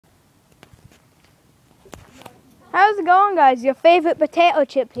How's it going, guys? Your favorite potato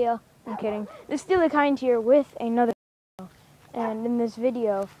chip here. I'm kidding. It's Steely Kind here with another video. And in this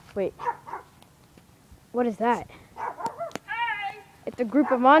video, wait. What is that? Hey! It's a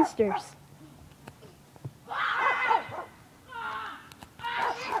group of monsters.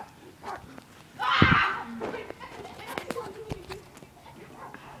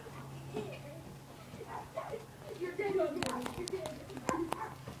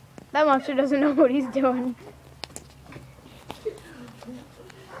 That monster doesn't know what he's doing.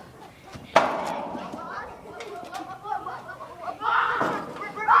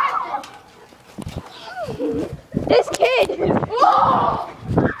 This kid!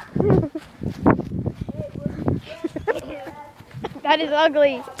 That is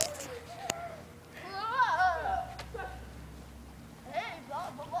ugly.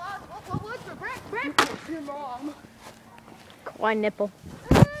 Your mom. Why nipple?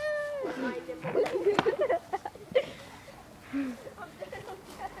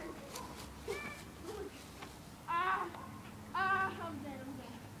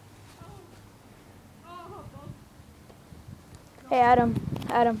 Hey Adam.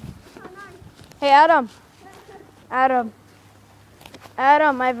 Hey Adam.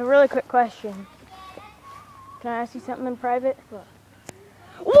 Adam, I have a really quick question. Can I ask you something in private?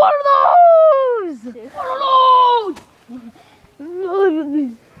 What are those? What are those?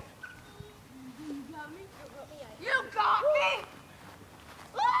 You got me!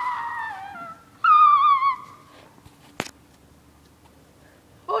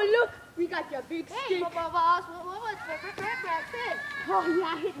 Oh look, we got your big stick. What was the Oh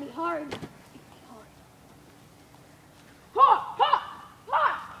yeah, hit me hard. Ha! Ha! Ha!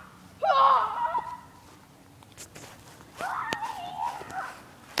 Ha!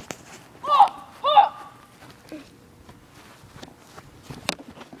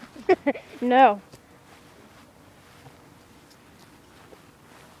 No.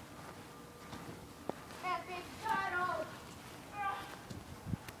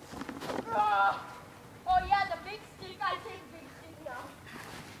 Oh yeah, the big stick. I take big stick now.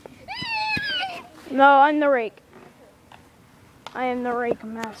 No, I'm the rake. I am the rake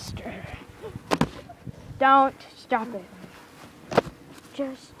master. Don't stop it.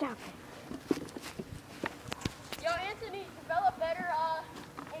 Just stop it. Yo, Anthony, develop better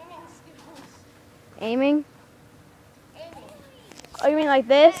aiming skills. Aiming? Aiming. Oh, you mean like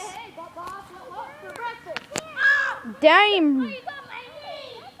this? Hey, Bob, what for breakfast? Damn.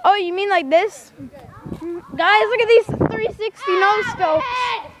 Oh, you mean like this? Guys, look at these 360 no scopes.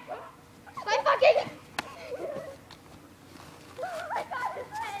 My fucking.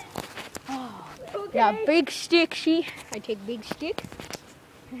 Okay. Yeah, big stick, she. I take big stick.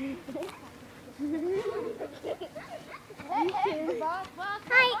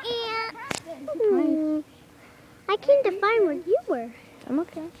 Hi, Aunt. I came to find where you were. I'm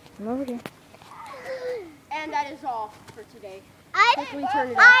okay. I'm over here. And that is all for today. I Turn it off.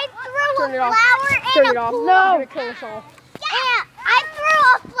 threw a flower Turn in it a off. pool. No. Gonna kill us all. Yeah, I threw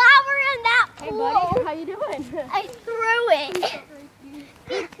a flower in that Hey, pool. buddy, how you doing? I threw it.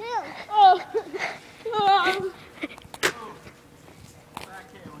 Me too.